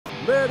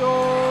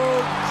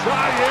Little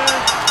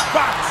Giant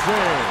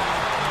Boxing.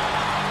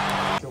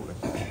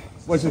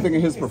 What did you think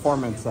of his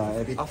performance,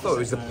 Eddie? I thought it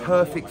was a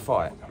perfect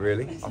fight,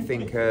 really. I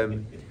think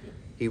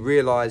he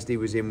realised he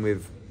was in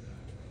with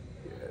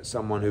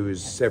someone who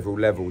was several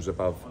levels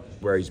above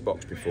where he's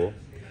boxed before.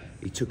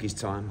 He took his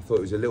time. I thought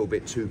it was a little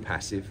bit too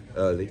passive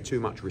early, too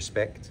much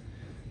respect.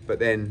 But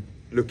then,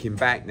 looking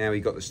back, now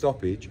he got the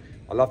stoppage,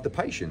 I love the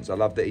patience. I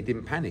love that he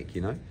didn't panic,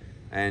 you know.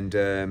 And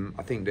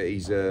I think that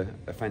he's a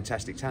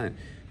fantastic talent.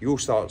 You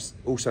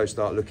also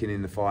start looking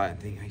in the fight and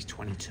think, he's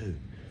 22,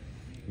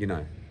 you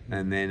know.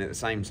 And then at the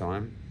same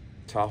time,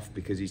 tough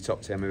because he's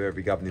top 10 with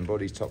every governing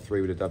body. He's top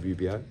 3 with the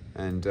WBO.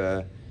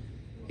 And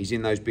he's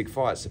in those big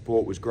fights.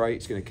 Support was great.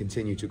 It's going to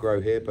continue to grow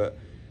here. But,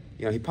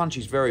 you know, he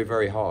punches very,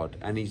 very hard.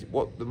 And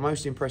the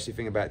most impressive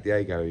thing about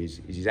Diego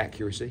is his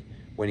accuracy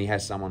when he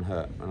has someone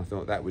hurt. And I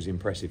thought that was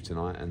impressive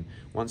tonight. And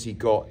once he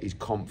got his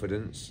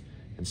confidence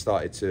and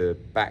started to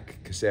back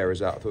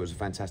coceres up, I thought it was a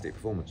fantastic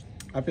performance.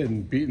 I've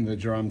been beating the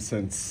drum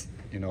since,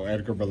 you know,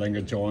 Edgar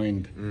Berlanga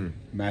joined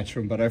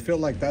Matchroom. But I feel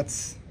like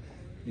that's,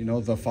 you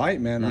know, the fight,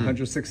 man.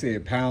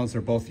 168 pounds.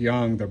 They're both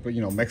young. They're,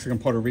 you know,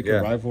 Mexican-Puerto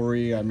Rican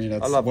rivalry. I mean,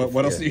 that's,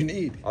 what else do you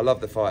need? I love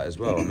the fight as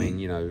well. I mean,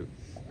 you know,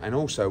 and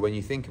also when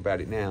you think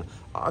about it now,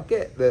 I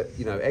get that,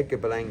 you know, Edgar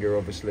Berlanga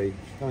obviously.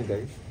 Come on,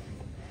 Dave.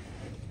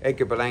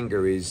 Edgar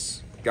Berlanga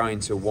is going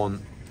to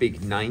want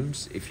big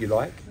names, if you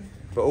like.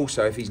 But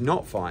also, if he's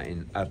not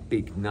fighting a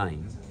big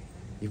name,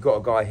 you've got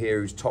a guy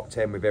here who's top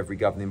 10 with every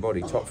governing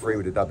body, top 3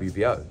 with the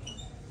WBO.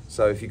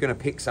 So if you're going to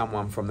pick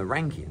someone from the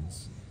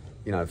rankings,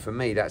 you know, for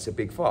me, that's a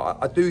big fight.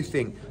 I do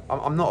think,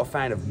 I'm not a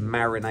fan of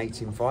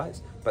marinating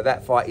fights, but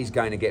that fight is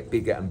going to get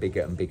bigger and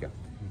bigger and bigger.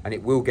 And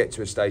it will get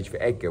to a stage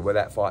for Edgar where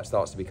that fight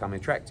starts to become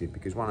attractive,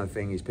 because one of the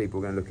things is people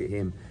are going to look at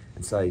him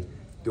and say,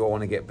 do I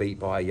want to get beat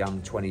by a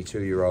young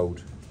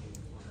 22-year-old,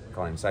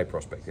 can't even say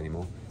prospect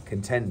anymore,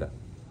 contender?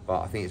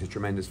 But I think it's a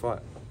tremendous fight.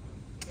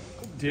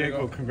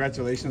 Diego,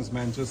 congratulations,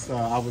 man. Just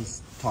I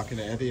was talking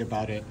to Eddie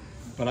about it,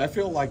 but I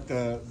feel like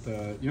the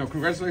you know,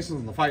 congratulations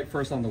on the fight,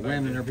 first on the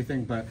win and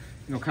everything, but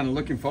you know, kind of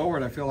looking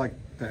forward, I feel like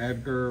the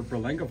Edgar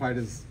Berlanga fight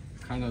is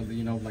kind of,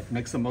 you know, like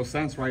makes the most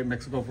sense, right?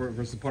 Mexico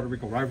versus Puerto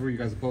Rico rivalry. You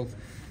guys are both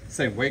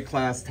same weight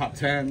class, top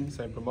 10,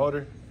 same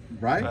promoter.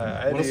 Right?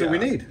 Eddie, what else do we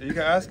need? You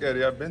can ask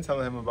Eddie. I've been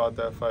telling him about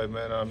that fight,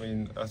 man. I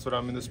mean, that's what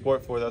I'm in the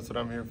sport for. That's what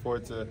I'm here for,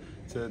 to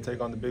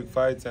take on the big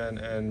fights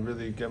and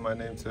really get my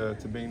name to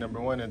being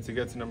 #1. And to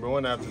get to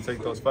 #1, I have to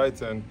take those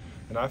fights. And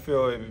I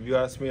feel, if you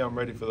ask me, I'm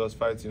ready for those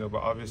fights, you know.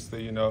 But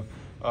obviously, you know,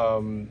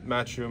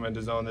 Matchroom and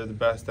DAZN, they're the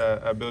best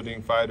at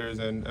building fighters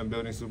and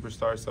building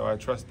superstars. So I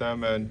trust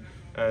them, and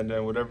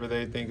whatever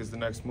they think is the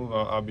next move,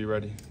 I'll be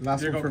ready.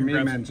 Last one for me,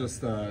 man.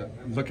 Just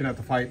looking at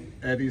the fight,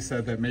 Eddie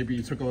said that maybe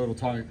you took a little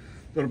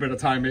bit of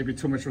time, maybe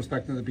too much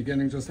respect in the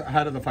beginning. Just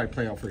how did the fight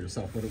play out for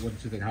yourself? What did you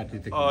think? How did you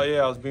think? Oh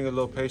yeah, I was being a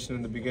little patient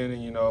in the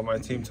beginning. You know, my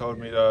team told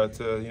me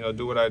to you know,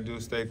 do what I do,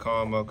 stay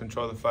calm,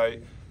 control the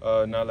fight,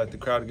 not let the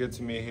crowd get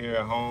to me here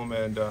at home,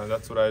 and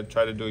that's what I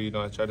try to do. You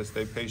know, I try to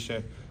stay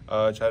patient,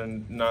 try to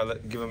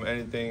not give them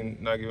anything,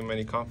 not give them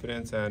any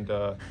confidence, and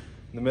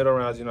in the middle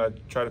rounds, you know, I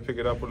try to pick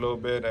it up a little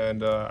bit,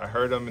 and I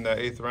heard him in that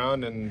 8th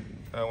round, and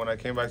when I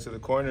came back to the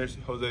corners,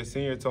 Jose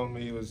Sr. told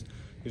me he was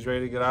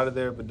ready to get out of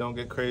there, but don't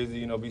get crazy,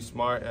 you know, be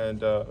smart,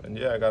 and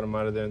yeah, I got him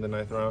out of there in the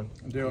 9th round.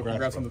 Diego,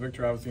 congrats on the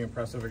victory. Obviously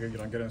impressive, you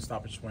know, getting a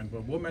stoppage win.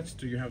 But what message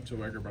do you have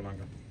to Edgar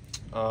Berlanga?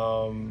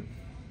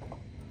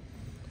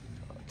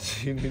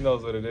 He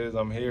knows what it is.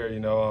 I'm here,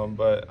 you know,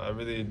 but I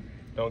really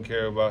don't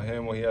care about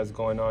him, what he has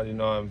going on. You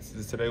know,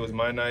 today was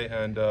my night,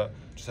 and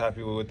just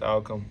happy with the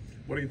outcome.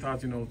 What are your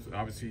thoughts, you know,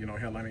 obviously, you know,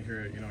 headlining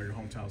here, you know, your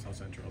hometown, South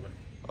Central?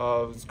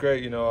 It's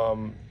great, you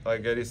know,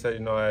 like Eddie said,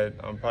 you know,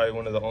 I'm probably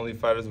one of the only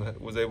fighters who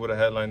was able to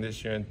headline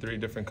this year in 3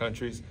 different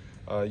countries,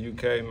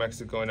 UK,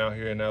 Mexico, and out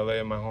here in LA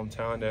in my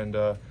hometown,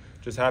 and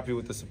just happy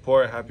with the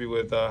support, happy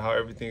with how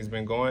everything's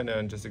been going,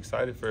 and just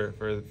excited for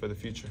the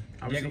future.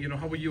 Obviously, you know,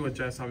 how would you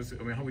adjust, obviously,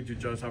 I mean, how would you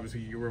judge,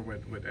 obviously, you were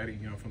with Eddie,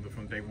 you know,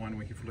 from day one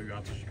when he flew you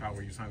out to Chicago,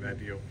 you signed that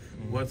deal.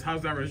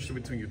 How's that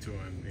relationship between you two,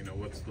 and, you know,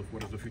 what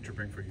does the future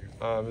bring for you?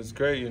 It's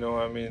great, you know,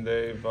 I mean,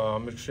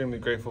 I'm extremely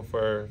grateful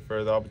for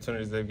the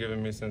opportunities they've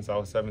given me since I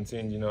was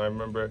 17. You know, I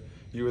remember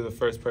you were the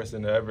first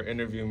person to ever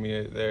interview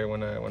me there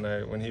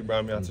when he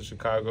brought me out to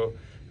Chicago.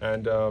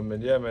 And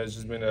yeah, man, it's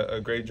just been a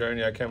great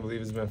journey. I can't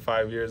believe it's been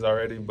 5 years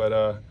already,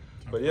 but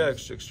yeah,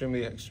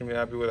 extremely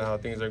happy with how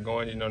things are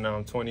going. You know, now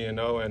I'm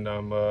 20-0, and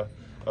I'm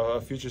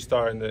a future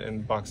star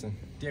in boxing.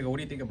 Diego, what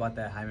do you think about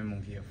that Jaime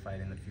Munguia fight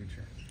in the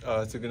future?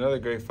 It's another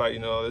great fight. You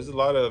know, there's a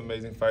lot of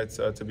amazing fights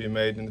to be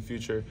made in the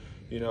future.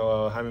 You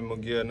know, Jaime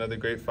Munguia, another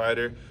great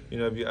fighter. You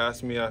know, if you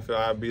ask me, I feel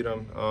I beat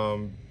him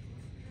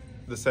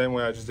the same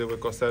way I just did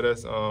with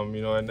coceres.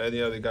 You know, and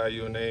any other guy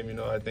you name, you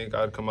know, I think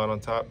I'd come out on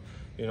top.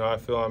 You know, I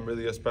feel I'm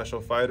really a special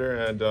fighter,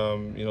 and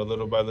you know,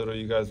 little by little,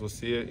 you guys will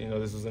see it. You know,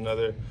 this is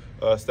another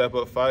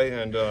step-up fight,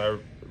 and I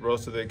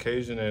rose to the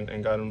occasion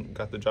and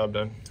got the job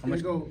done.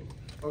 Diego,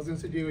 I was going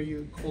to say, Diego,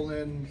 you call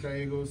in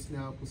Gallegos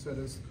now,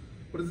 coceres.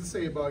 What does it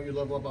say about your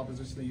level of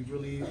opposition that you've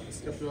really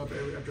stepped up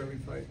after every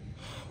fight?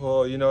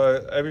 Well, you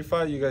know, every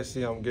fight you guys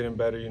see, I'm getting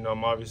better. You know,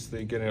 I'm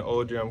obviously getting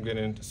older. I'm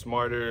getting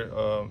smarter.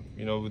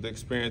 You know, with the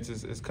experience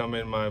is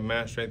coming. My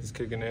man strength is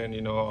kicking in. You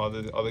know, all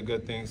the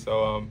good things.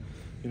 So,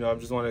 you know, I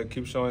just want to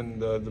keep showing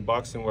the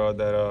boxing world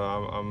that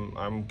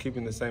I'm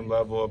keeping the same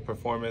level of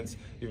performance,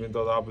 even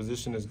though the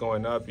opposition is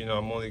going up. You know,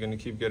 I'm only going to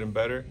keep getting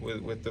better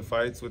with the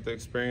fights, with the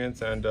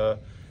experience, and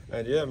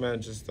yeah,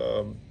 man, just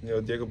you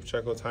know, Diego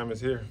Pacheco time is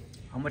here.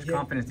 How much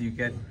confidence do you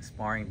get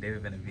sparring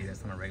David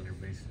Benavidez on a regular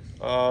basis?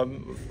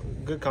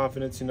 Good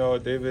confidence, you know.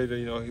 David,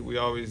 you know, we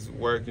always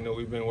work. You know,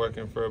 we've been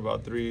working for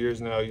about 3 years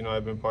now. You know,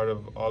 I've been part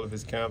of all of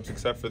his camps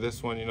except for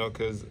this one, you know,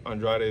 because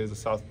Andrade is a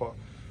southpaw.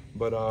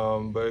 But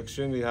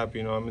extremely happy.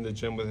 You know, I'm in the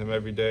gym with him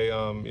every day.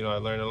 You know, I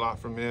learn a lot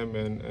from him,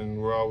 and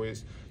we're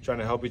always trying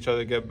to help each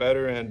other get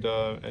better. And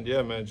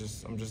yeah, man,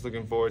 I'm just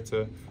looking forward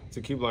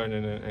to keep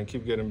learning and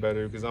keep getting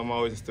better, because I'm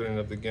always a student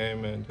of the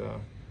game. And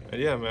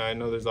yeah, man, I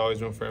know there's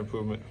always room for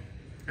improvement.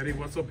 Eddie,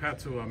 what's up, Pat,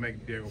 to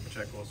make Diego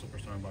Pacheco a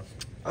superstar in boxing?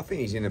 I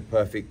think he's in a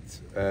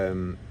perfect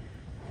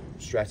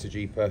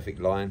strategy,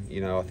 perfect line.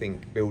 You know, I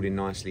think building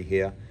nicely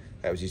here.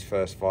 That was his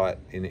first fight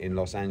in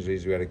Los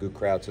Angeles. We had a good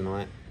crowd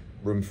tonight.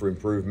 Room for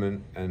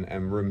improvement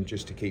and room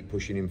just to keep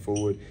pushing him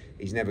forward.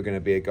 He's never going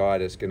to be a guy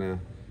that's going to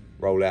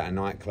roll out of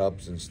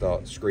nightclubs and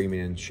start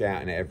screaming and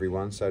shouting at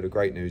everyone. So the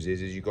great news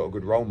is you've got a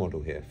good role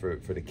model here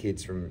for the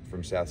kids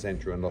from South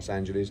Central and Los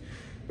Angeles.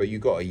 But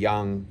you've got a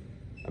young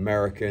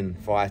American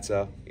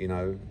fighter, you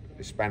know,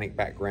 Hispanic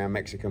background,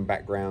 Mexican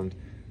background,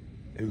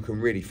 who can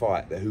really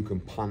fight, who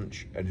can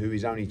punch, and who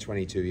is only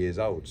 22 years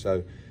old. So,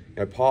 you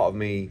know, part of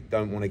me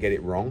don't want to get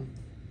it wrong.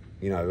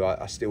 You know,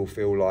 I still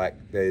feel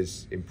like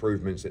there's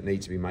improvements that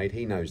need to be made.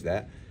 He knows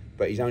that,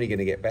 but he's only going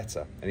to get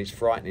better. And it's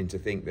frightening to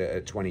think that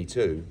at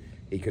 22,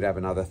 he could have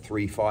another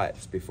 3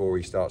 fights before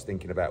he starts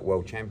thinking about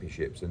world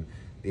championships. And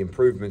the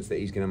improvements that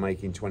he's going to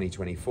make in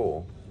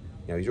 2024,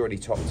 you know, he's already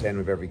top 10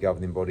 with every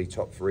governing body,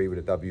 top 3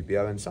 with the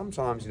WBO. And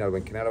sometimes, you know,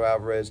 when Canelo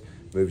Alvarez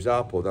moves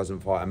up or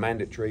doesn't fight a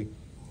mandatory,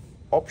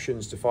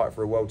 options to fight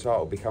for a world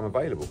title become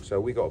available. So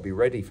we got to be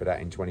ready for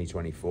that in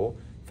 2024.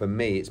 For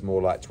me, it's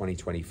more like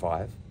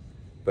 2025.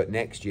 But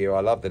next year,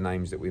 I love the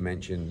names that we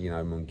mentioned, you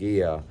know,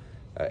 Munguia,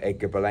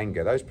 Edgar,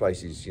 Berlanga. Those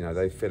places, you know,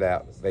 they fill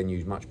out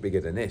venues much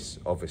bigger than this,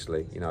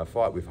 obviously. You know, a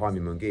fight with Jaime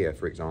Munguia,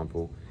 for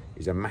example,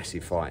 is a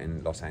massive fight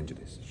in Los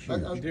Angeles.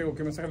 Diego,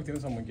 ¿qué mensaje le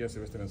tienes a Munguia si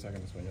ves este mensaje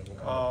en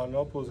español?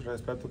 No, pues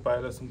respeto para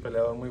él, es un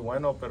peleador muy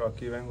bueno, pero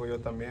aquí vengo yo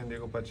también,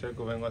 Diego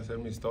Pacheco, vengo a hacer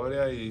mi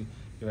historia y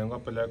vengo a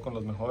pelear con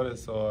los mejores,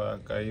 so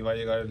acá ahí va a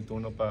llegar el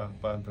turno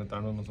para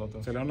enfrentarnos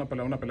nosotros. ¿Será una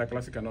pelea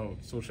clásica, no?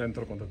 Sur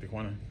Centro contra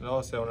Tijuana.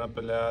 No, será una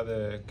pelea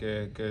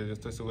que yo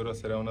estoy seguro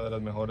será una de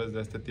las mejores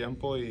de este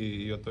tiempo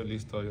y yo estoy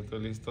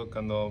listo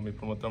cuando mi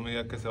promotor me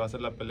diga que se va a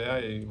hacer la pelea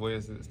y voy a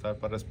estar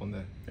para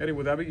responder. Eddie,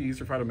 would that be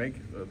easier fight to make,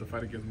 the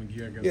fight against Munguia?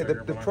 Yeah,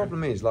 the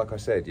problem is, like I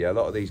said, yeah, a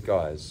lot of these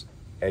guys,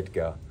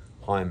 Edgar,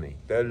 Jaime,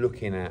 they're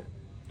looking at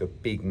the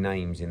big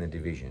names in the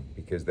division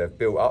because they've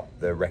built up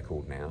their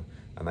record now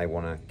and they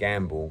want to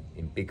gamble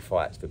in big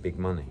fights for big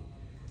money.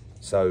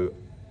 So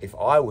if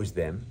I was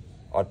them,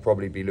 I'd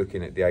probably be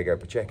looking at Diego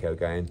Pacheco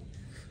going,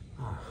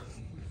 oh,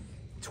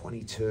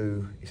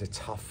 22, it's a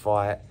tough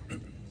fight.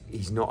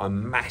 He's not a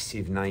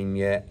massive name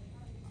yet.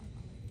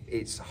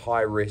 It's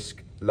high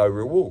risk, low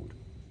reward,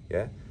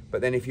 yeah?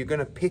 But then if you're going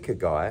to pick a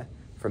guy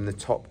from the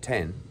top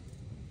 10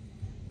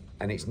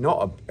 and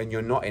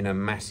you're not in a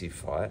massive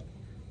fight,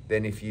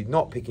 then if you're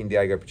not picking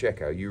Diego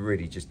Pacheco, you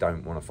really just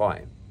don't want to fight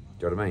him.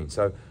 Do you know what I mean?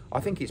 So I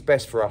think it's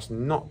best for us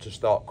not to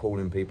start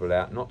calling people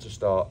out, not to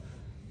start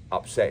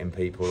upsetting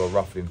people or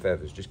ruffling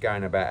feathers, just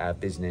going about our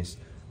business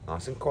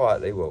nice and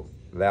quietly, well,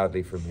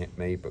 loudly from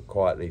me, but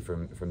quietly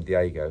from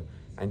Diego,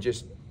 and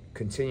just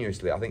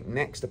continuously. I think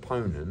next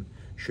opponent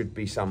should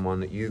be someone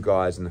that you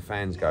guys and the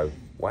fans go,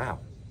 wow,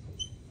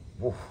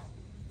 woof.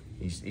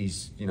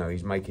 He's you know,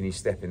 he's making his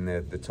step in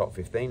the top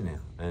 15 now.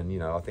 And, you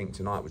know, I think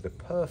tonight was the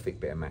perfect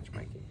bit of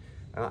matchmaking.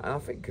 And I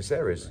think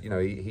coceres, you know,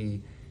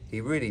 he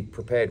really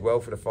prepared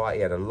well for the fight.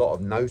 He had a lot of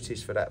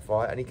notice for that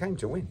fight and he came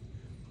to win.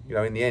 You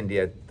know, in the end, he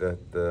had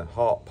the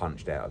heart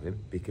punched out of him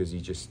because he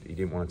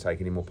didn't want to take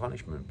any more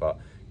punishment. But,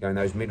 you know, in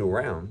those middle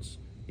rounds,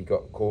 he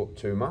got caught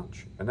too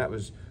much. And that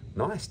was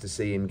nice to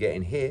see him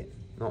getting hit.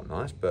 Not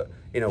nice, but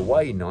in a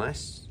way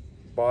nice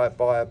by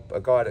a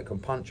guy that can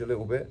punch a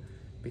little bit,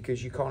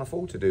 because you can't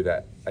afford to do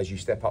that as you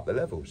step up the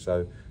levels.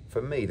 So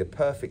for me, the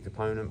perfect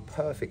opponent,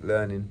 perfect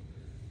learning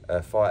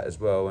fight as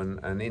well,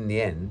 and in the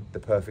end, the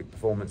perfect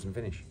performance and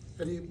finish.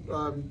 Eddie,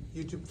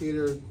 YouTube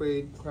theater,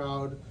 great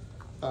crowd.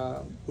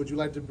 Would you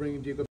like to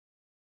bring Diego